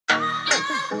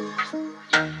Back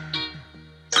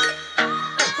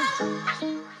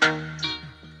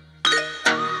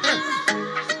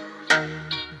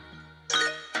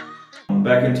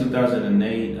in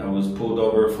 2008, I was pulled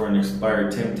over for an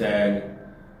expired temp tag.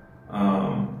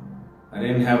 I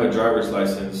didn't have a driver's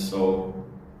license, so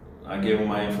I gave them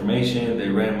my information. They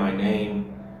ran my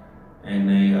name, and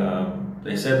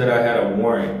they said that I had a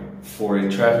warrant for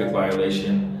a traffic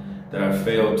violation that I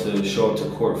failed to show up to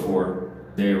court for.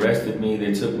 They arrested me,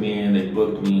 they took me in, they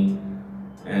booked me,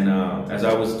 and as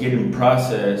I was getting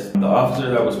processed, the officer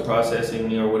that was processing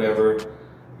me or whatever,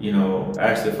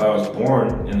 asked if I was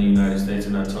born in the United States,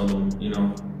 and I told him,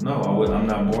 no, I'm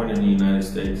not born in the United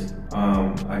States.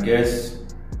 I guess,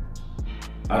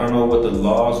 I don't know what the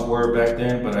laws were back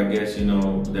then, but I guess,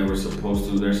 they're supposed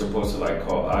to like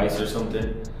call ICE or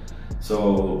something.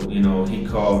 So, he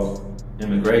called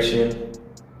immigration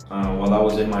while I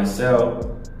was in my cell.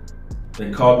 They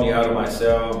called me out of my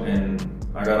cell, and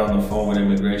I got on the phone with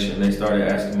immigration. They started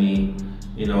asking me,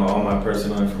 all my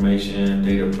personal information,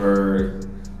 date of birth,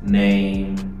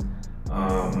 name,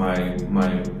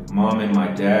 my mom and my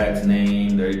dad's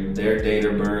name, their date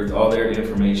of birth, all their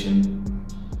information.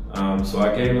 So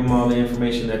I gave them all the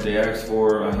information that they asked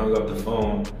for. I hung up the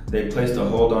phone. They placed a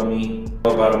hold on me.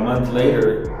 About a month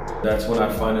later, that's when I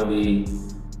finally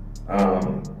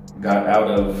got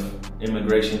out of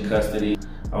immigration custody.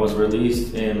 I was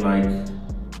released in like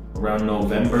around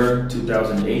November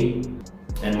 2008,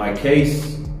 and my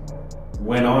case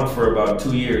went on for about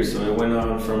 2 years. So it went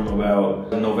on from about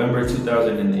November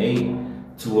 2008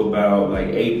 to about like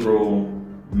April,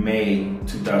 May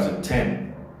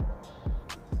 2010.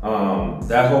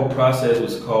 That whole process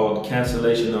was called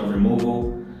cancellation of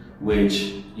removal,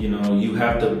 which you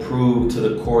have to prove to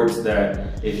the courts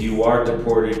that if you are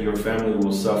deported, your family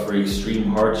will suffer extreme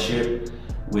hardship,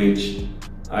 which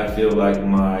I feel like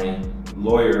my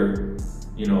lawyer,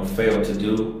 failed to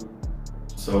do.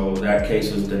 So that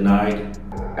case was denied.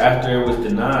 After it was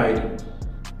denied,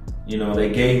 they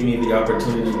gave me the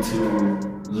opportunity to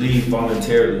leave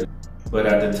voluntarily. But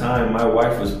at the time, my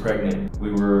wife was pregnant.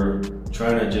 We were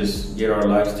trying to just get our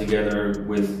lives together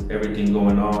with everything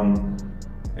going on,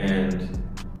 and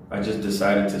I just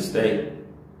decided to stay.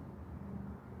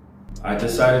 I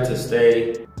decided to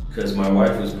stay because my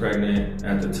wife was pregnant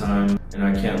at the time, and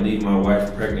I can't leave my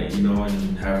wife pregnant,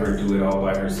 and have her do it all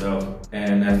by herself.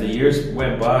 And as the years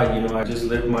went by, I just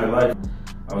lived my life.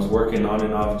 I was working on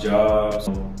and off jobs,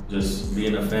 just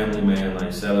being a family man,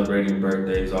 like celebrating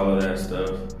birthdays, all of that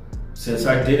stuff. Since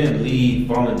I didn't leave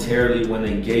voluntarily when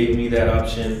they gave me that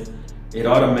option, it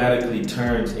automatically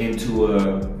turns into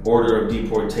an order of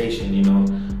deportation,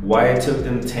 Why it took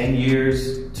them 10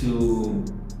 years to,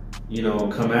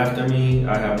 come after me,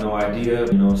 I have no idea.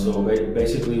 So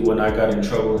basically when I got in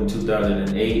trouble in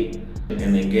 2008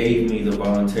 and they gave me the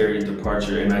voluntary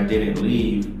departure and I didn't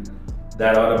leave,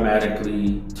 that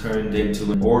automatically turned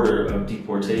into an order of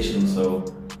deportation. So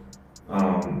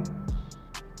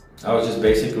I was just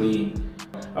basically,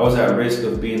 I was at risk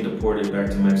of being deported back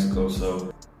to Mexico.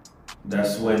 So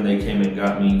that's when they came and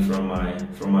got me from my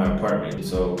apartment.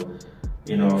 So,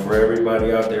 for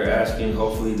everybody out there asking,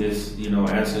 hopefully this,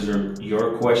 answers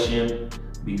your question,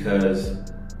 because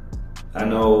I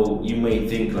know you may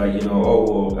think like,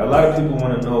 oh, well, a lot of people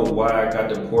want to know why I got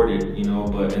deported,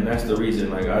 and that's the reason.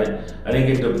 Like I didn't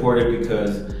get deported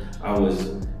because I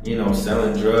was,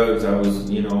 selling drugs, I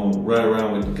was, running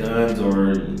around with guns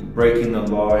or breaking the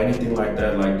law, anything like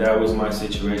that. Like that was my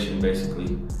situation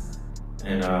basically.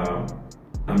 And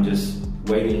I'm just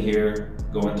waiting here,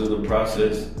 going through the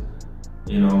process,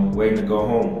 waiting to go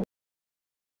home.